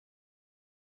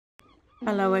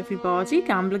Hello everybody,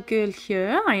 Gambler Girl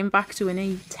here. I am back doing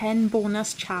a 10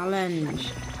 bonus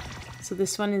challenge. So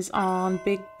this one is on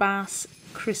Big Bass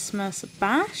Christmas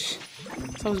Bash.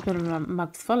 So I was a bit of a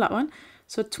mouthful, that one.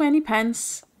 So 20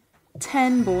 pence,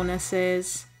 10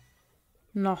 bonuses.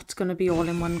 Not going to be all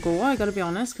in one go, I got to be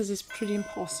honest, because it's pretty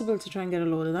impossible to try and get a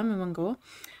load of them in one go.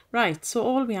 Right, so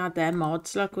all we had there,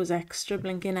 mods, like, was extra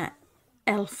blinking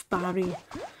elf Barry.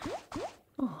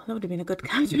 Oh, that would have been a good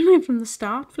card from the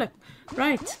start, Flip.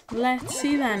 Right, let's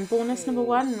see then. Bonus number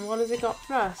 1. What has it got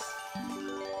for us?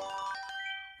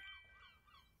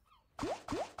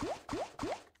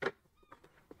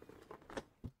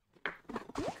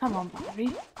 Come on, Barry.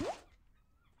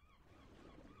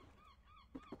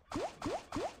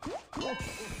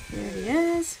 There he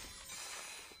is.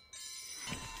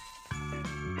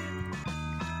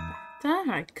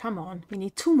 Alright, come on. We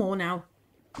need 2 more now.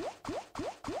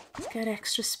 Let's get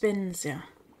extra spins, yeah.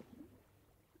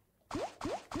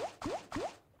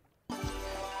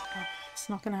 It's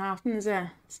not going to happen, is it?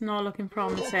 It's not looking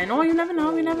promising. Oh, you never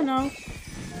know, you never know.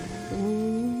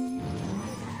 Ooh.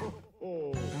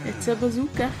 It's a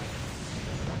bazooka.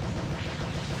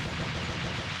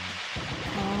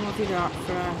 Oh, what have you got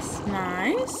for us?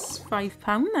 Nice.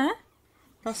 £5 there.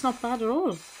 That's not bad at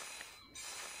all.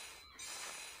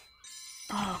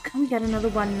 Oh, can we get another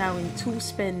one now in 2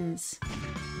 spins?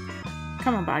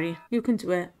 Come on, Barry. You can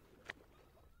do it.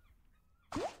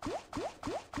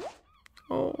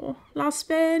 Oh, last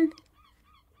spin.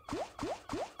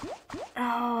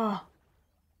 Oh,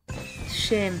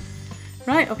 shame.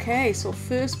 Right, okay. So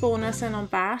first bonus in on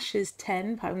Bash is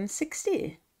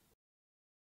 £10.60.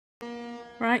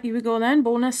 Right, here we go then.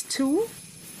 Bonus 2.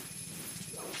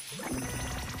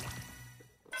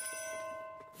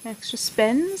 Extra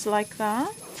spins like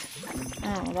that.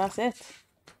 Oh, that's it.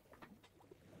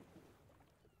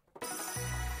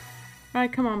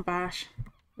 Right, come on, Bash.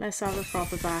 Let's have a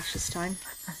proper bash this time.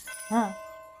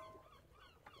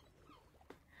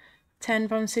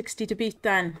 £10.60 to beat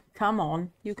then. Come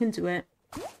on, you can do it.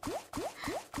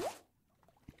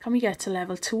 Can we get to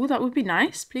level 2? That would be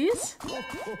nice, please.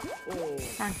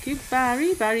 Thank you,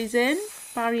 Barry. Barry's in.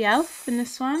 Barry Elf in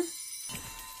this one.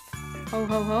 Ho,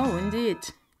 ho, ho, indeed.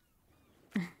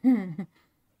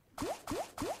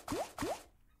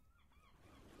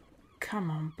 Come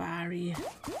on, Barry.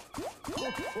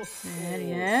 There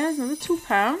he is. Another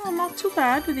 £2. Oh, not too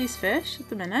bad with these fish at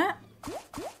the minute.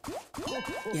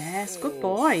 Yes, good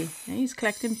boy. Yeah, he's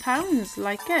collecting pounds.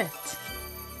 Like it.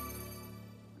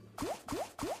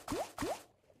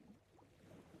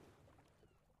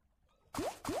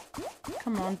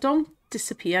 Come on, don't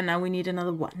disappear now. We need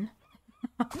another one.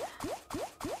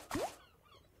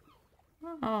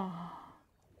 Oh.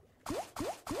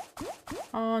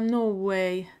 Oh, no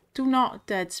way. Do not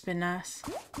dead spin us.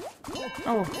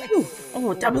 Oh, phew.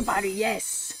 Oh, double Barry,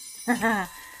 yes. And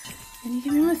you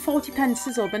give me with 40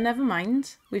 pences up, but never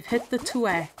mind. We've hit the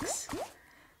 2x.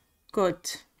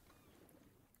 Good.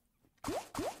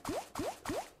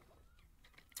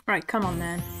 Right, come on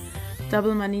then.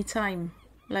 Double money time.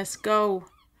 Let's go.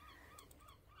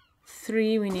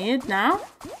 3 we need now.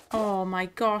 Oh my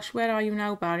gosh, where are you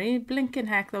now, Barry? Blinking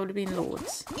heck, that would have been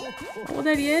loads. Oh,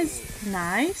 there he is.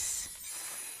 Nice.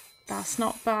 That's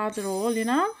not bad at all, you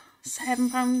know.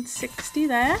 £7.60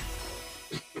 there.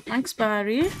 Thanks,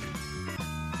 Barry.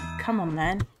 Come on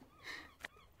then.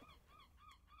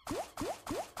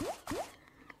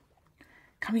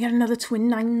 Can we get another twin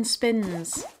 9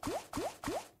 spins?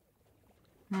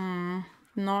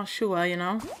 Not sure, you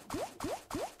know.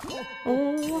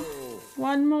 Oh,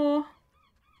 one more.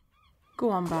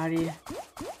 Go on, Barry.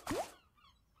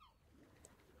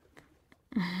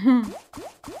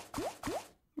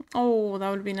 Oh, that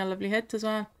would have been a lovely hit as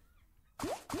well.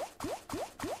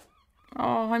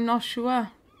 Oh, I'm not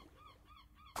sure.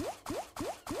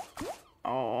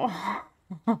 Oh.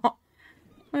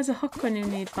 Where's a hook when you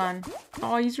need one?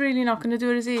 Oh, he's really not going to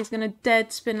do it, is he? He's going to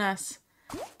dead spin us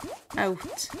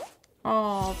out.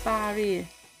 Oh, Barry.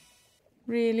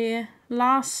 Really?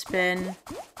 Last spin.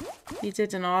 He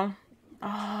did and all.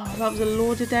 Oh, that was a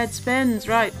load of dead spins.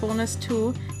 Right, bonus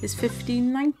 2 is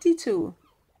 £15.92.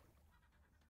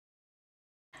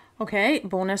 Okay,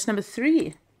 bonus number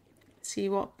 3. Let's see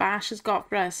what Bash has got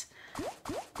for us.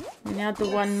 We had the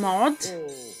 1 mod,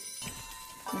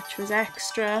 which was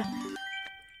extra.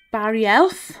 Barry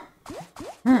Elf.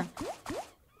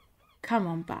 Come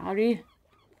on, Barry.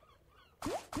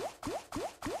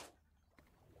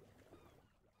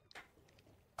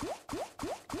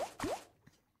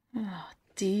 Oh,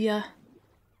 dear.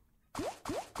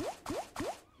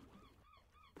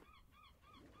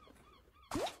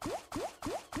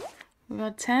 We've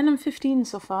had 10 and 15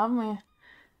 so far, haven't we?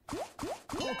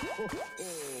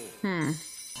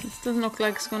 This doesn't look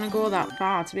like it's going to go that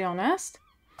far, to be honest.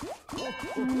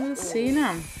 We'll see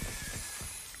now.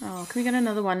 Oh, can we get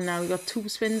another one now? We've got 2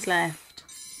 spins left.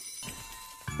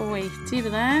 480 over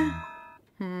there.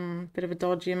 Bit of a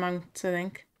dodgy amount, I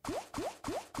think.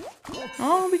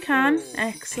 Oh, we can.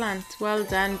 Excellent. Well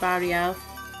done, Barry Elf.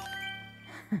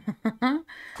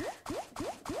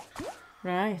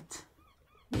 Right.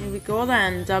 Here we go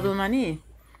then. Double money.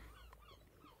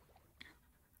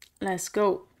 Let's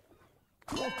go.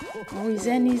 Oh, he's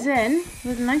in, he's in.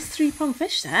 With a nice £3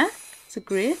 fish there. It's a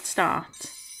great start.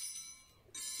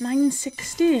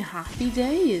 960. Happy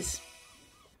days.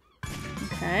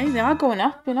 Okay, they are going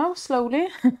up, you know, slowly.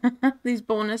 These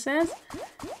bonuses.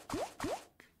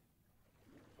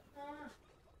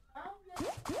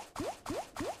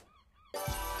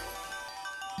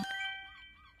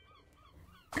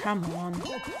 Come on.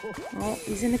 Oh,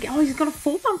 he's in the... Oh, he's got a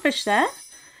 £4 fish there.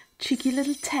 Cheeky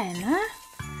little tenner.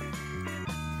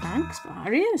 Thanks,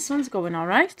 Barry. This one's going all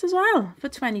right as well for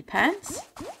 20 pence.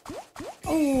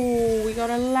 Oh, we got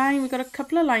a line. We got a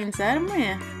couple of lines there, haven't we?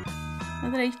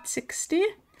 Another 860.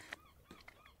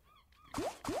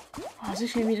 Oh, it's a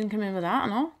shame you didn't come in with that,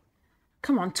 no?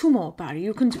 Come on, 2 more, Barry.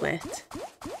 You can do it.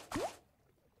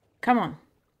 Come on.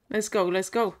 Let's go, let's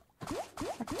go.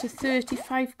 Up to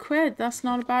 35 quid. That's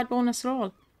not a bad bonus at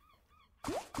all.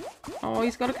 Oh,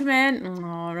 he's got to come in.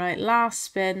 All right, last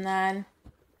spin then.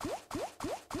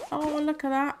 Oh, look at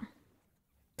that.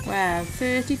 Well,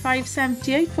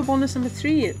 35.78 for bonus number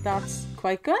 3. That's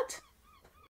quite good.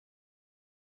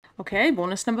 Okay,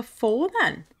 bonus number 4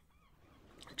 then.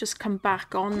 Just come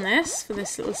back on this for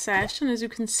this little session, as you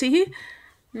can see.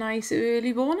 Nice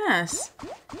early bonus.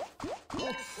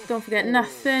 Don't forget,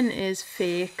 nothing is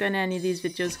fake on any of these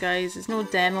videos, guys. There's no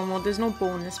demo mode, there's no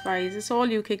bonus buys. It's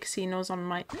all UK casinos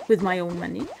on with my own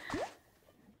money.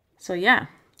 So yeah.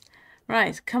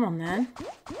 Right, come on then.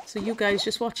 So you guys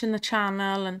just watching the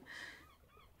channel and,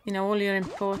 you know, all your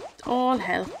input, all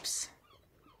helps.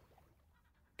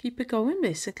 Keep it going,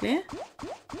 basically.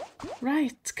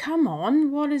 Right, come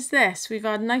on. What is this? We've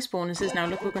had nice bonuses now.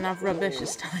 Look, we're going to have rubbish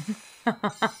this time.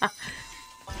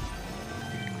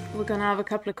 We're going to have a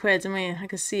couple of quid, aren't we? I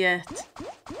can see it.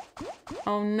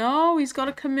 Oh no, he's got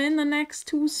to come in the next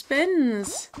 2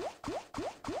 spins.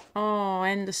 Oh,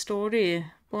 end of story.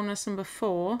 Bonus number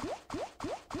 4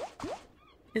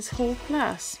 is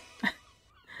hopeless.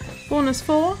 Bonus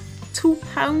 4,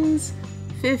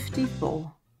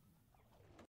 £2.54.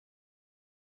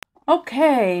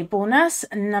 Okay, bonus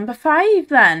number 5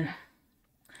 then.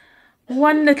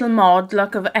 One little mod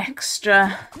luck of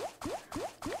extra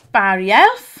Barry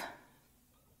Elf.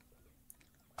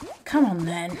 Come on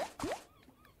then.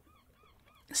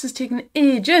 This has taken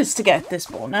ages to get this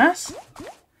bonus.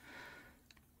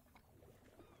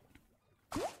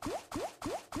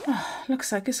 Oh,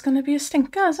 looks like it's going to be a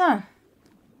stinker, isn't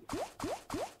it?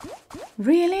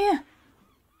 Really?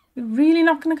 You're really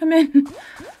not going to come in?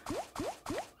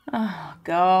 Oh,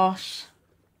 gosh.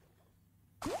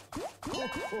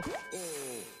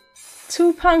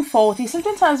 £2.40.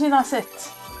 Something tells me that's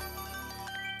it.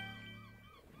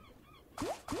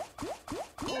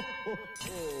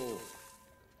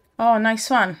 Oh, nice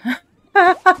one.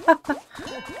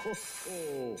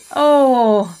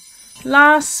 Oh,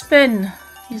 last spin.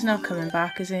 He's not coming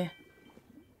back, is he?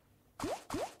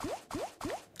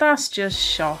 That's just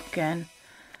shocking.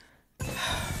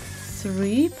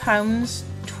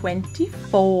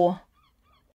 £3.24.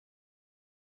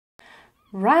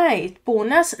 Right,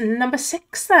 bonus number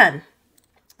 6 then.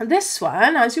 And this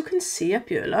one, as you can see up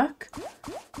here, look.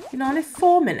 You know, in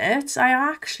 4 minutes, I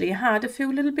actually had a few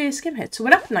little base game hits. So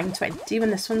we're up 9.20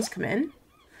 when this one's come in.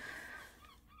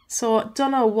 So,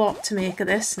 don't know what to make of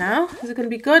this now. Is it going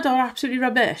to be good or absolutely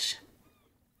rubbish?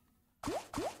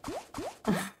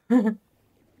 Oh,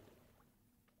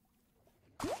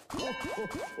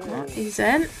 he's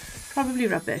in. Probably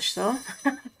rubbish though.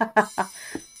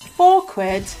 4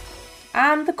 quid.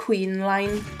 And the Queen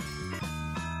line.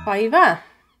 £5.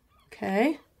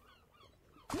 Okay.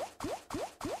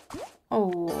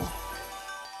 Oh.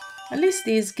 At least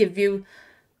these give you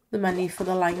the money for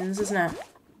the lines, isn't it?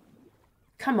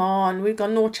 Come on, we've got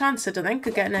no chance, I don't think,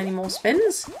 of getting any more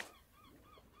spins.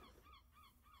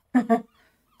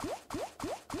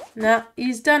 No,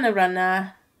 he's done a run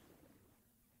now.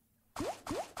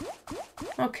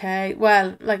 Okay,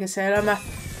 well, like I said, I'm up.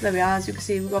 There we are, as you can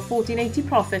see, we've got 14.80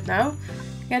 profit now.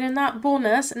 Getting that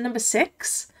bonus, number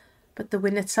 6. But the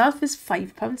win itself is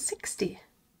 £5.60.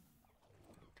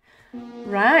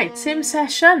 Right, same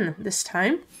session this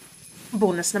time.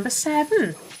 Bonus number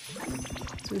 7.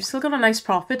 So So we've still got a nice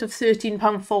profit of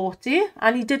 £13.40,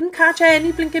 and he didn't catch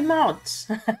any blinking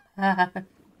mods.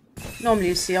 Normally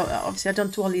you see, obviously I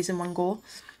don't do all these in one go,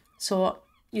 so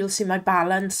you'll see my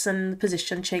balance and the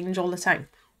position change all the time.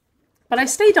 But I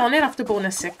stayed on it after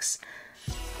bonus 6,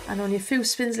 and only a few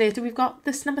spins later we've got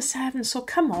this number 7, so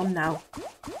come on now.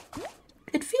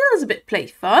 It feels a bit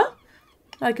playful,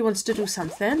 like it wants to do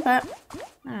something, but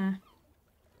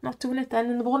not doing it then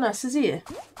in the bonus, is he?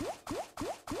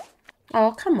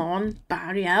 Oh, come on,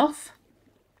 Barry Elf.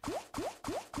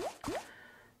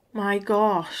 My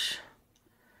gosh.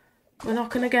 We're not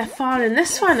going to get far in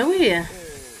this one, are we?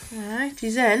 Alright,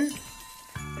 he's in.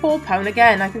 £4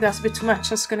 again. I think that's a bit too much.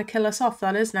 That's going to kill us off,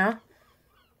 that is now.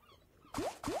 I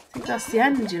think that's the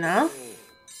end, you know.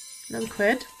 Another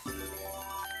quid.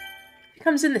 If he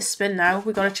comes in this spin now,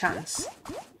 we got a chance.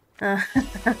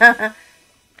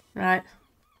 Right.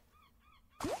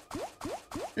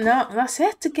 No, that's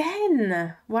it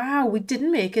again. Wow, we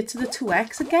didn't make it to the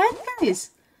 2x again,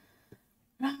 guys.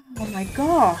 Oh my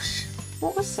gosh.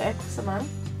 What was 6 a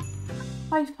month?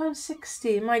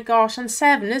 £5.60. My gosh, and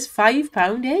 7 is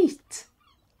 £5.08.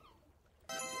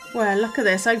 Well, look at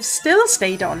this. I've still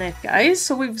stayed on it, guys.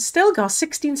 So we've still got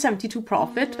 £16.72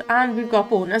 profit, and we've got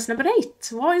bonus number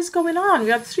 8. What is going on? We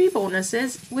had 3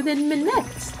 bonuses within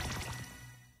minutes.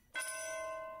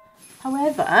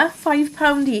 However,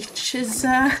 £5 each is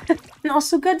not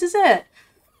so good, is it?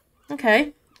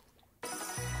 Okay.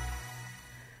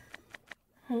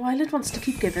 While it wants to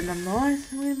keep giving them though,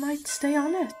 we might stay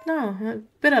on it. No, a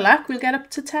bit of luck, we'll get up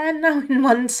to 10 now in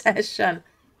one session.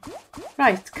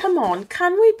 Right, come on,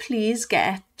 can we please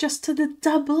get just to the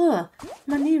double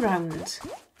money round?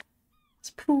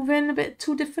 It's proving a bit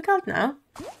too difficult now.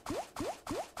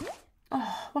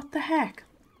 Oh, what the heck?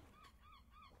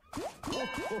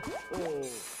 Oh,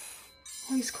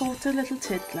 he's caught a little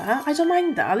tiddler. I don't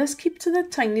mind that. Let's keep to the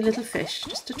tiny little fish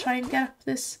just to try and get up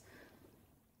this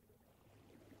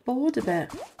board a bit.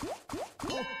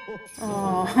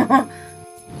 Oh,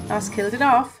 that's killed it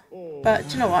off. But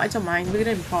do you know what? I don't mind. We're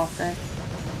in profit.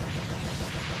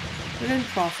 We're in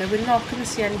profit. We're not going to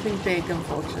see anything big,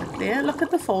 unfortunately. Look at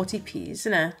the 40p's,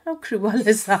 isn't it? How cruel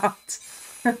is that?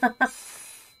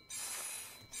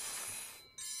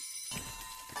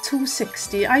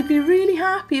 260. I'd be really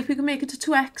happy if we could make it to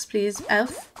 2x, please,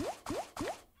 Elf.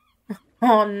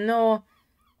 Oh, no.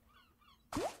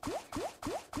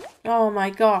 Oh, my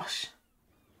gosh.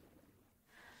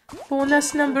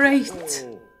 Bonus number 8.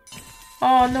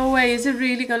 Oh, no way. Is it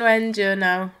really going to end here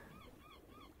now?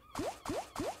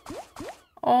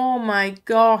 Oh, my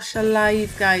gosh.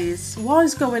 Alive, guys. What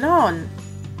is going on?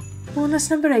 Bonus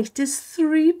number 8 is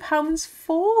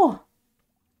 £3.04.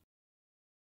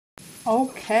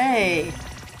 Okay.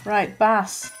 Right,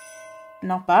 Bass.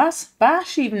 Not Bass.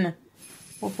 Bash, even.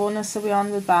 What bonus are we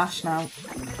on with Bash now?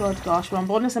 Good gosh, we're on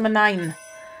bonus number 9.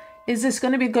 Is this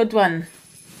going to be a good one?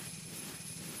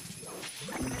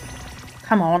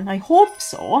 Come on, I hope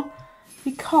so.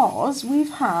 Because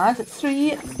we've had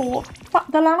 3, 4...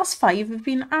 The last 5 have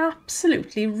been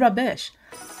absolutely rubbish.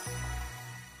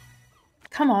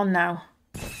 Come on now.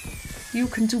 You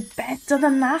can do better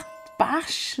than that,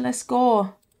 Bash. Let's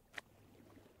go.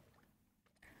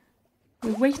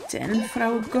 We're waiting for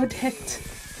our good hit.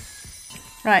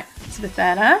 Right, it's a bit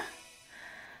better.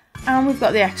 And we've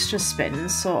got the extra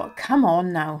spins, so come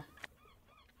on now.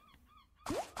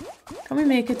 Can we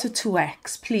make it to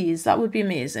 2x, please? That would be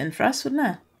amazing for us,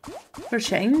 wouldn't it? For a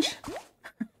change.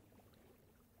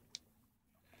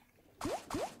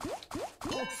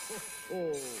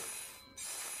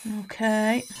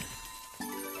 Okay.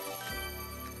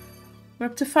 We're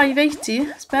up to 580.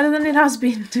 It's better than it has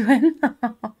been doing.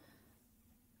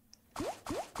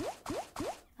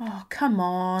 Oh, come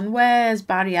on. Where's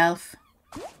Barry Elf?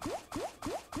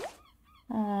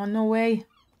 Oh, no way.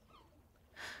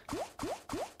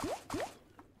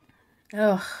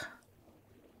 Ugh.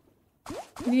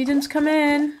 Need him to come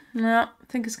in. No, I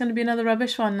think it's going to be another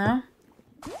rubbish one now.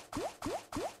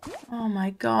 Oh my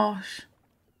gosh.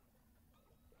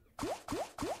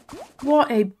 What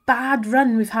a bad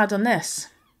run we've had on this.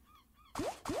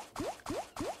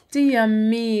 Dear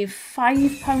me,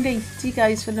 £5.80,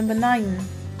 guys, for number 9.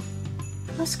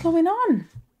 What's going on?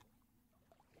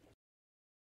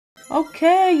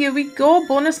 Okay, here we go.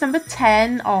 Bonus number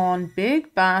 10 on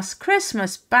Big Bass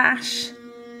Christmas Bash.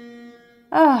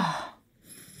 Oh,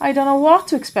 I don't know what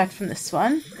to expect from this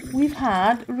one. We've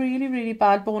had really, really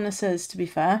bad bonuses, to be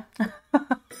fair.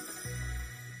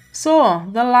 So,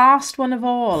 the last one of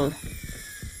all.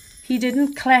 He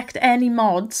didn't collect any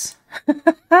mods.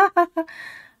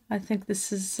 I think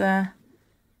this is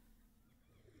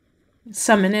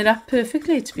summing it up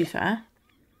perfectly, to be fair.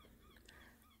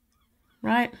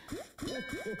 Right.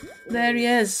 There he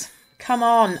is. Come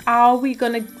on. Are we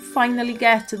going to finally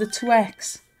get to the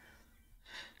 2x?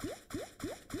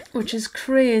 Which is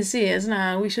crazy, isn't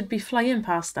it? We should be flying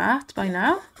past that by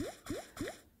now.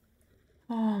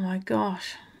 Oh my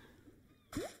gosh.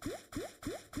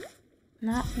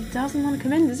 No, he doesn't want to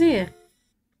come in, does he?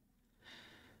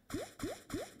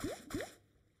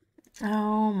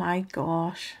 Oh my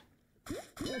gosh.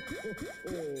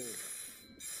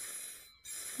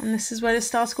 And this is where it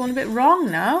starts going a bit wrong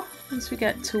now, once we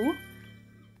get 2.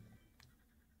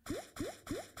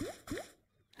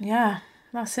 Yeah,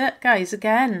 that's it, guys,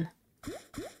 again.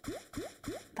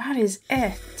 That is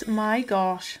it, my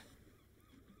gosh.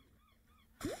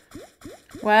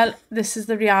 Well, this is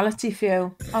the reality for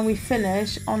you. And we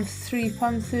finish on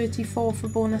 £3.34 for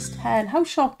bonus 10. How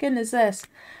shocking is this?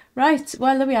 Right,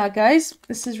 well, there we are, guys.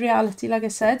 This is reality, like I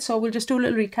said. So we'll just do a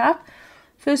little recap.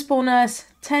 First bonus,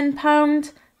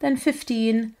 £10, then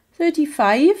 15,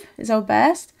 35 is our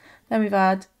best. Then we've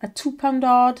had a £2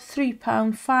 odd,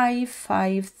 £3, 5,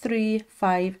 5, 3,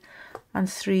 5, and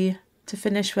 3 to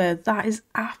finish with. That is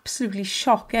absolutely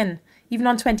shocking. Even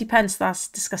on 20 pence, that's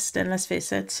disgusting, let's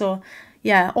face it. So,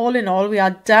 yeah, all in all, we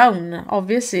are down,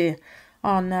 obviously,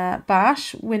 on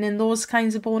Bash, winning those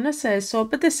kinds of bonuses. So,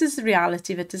 but this is the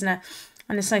reality of it, isn't it?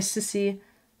 And it's nice to see,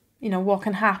 you know, what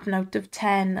can happen out of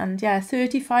 10. And yeah,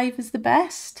 35 is the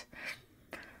best.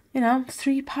 You know,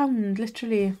 £3,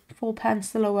 literally 4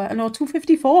 pence the lower. No,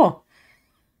 2.54.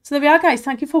 So there we are, guys.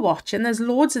 Thank you for watching. There's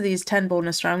loads of these 10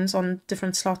 bonus rounds on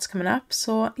different slots coming up.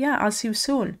 So yeah, I'll see you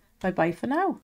soon. Bye bye for now.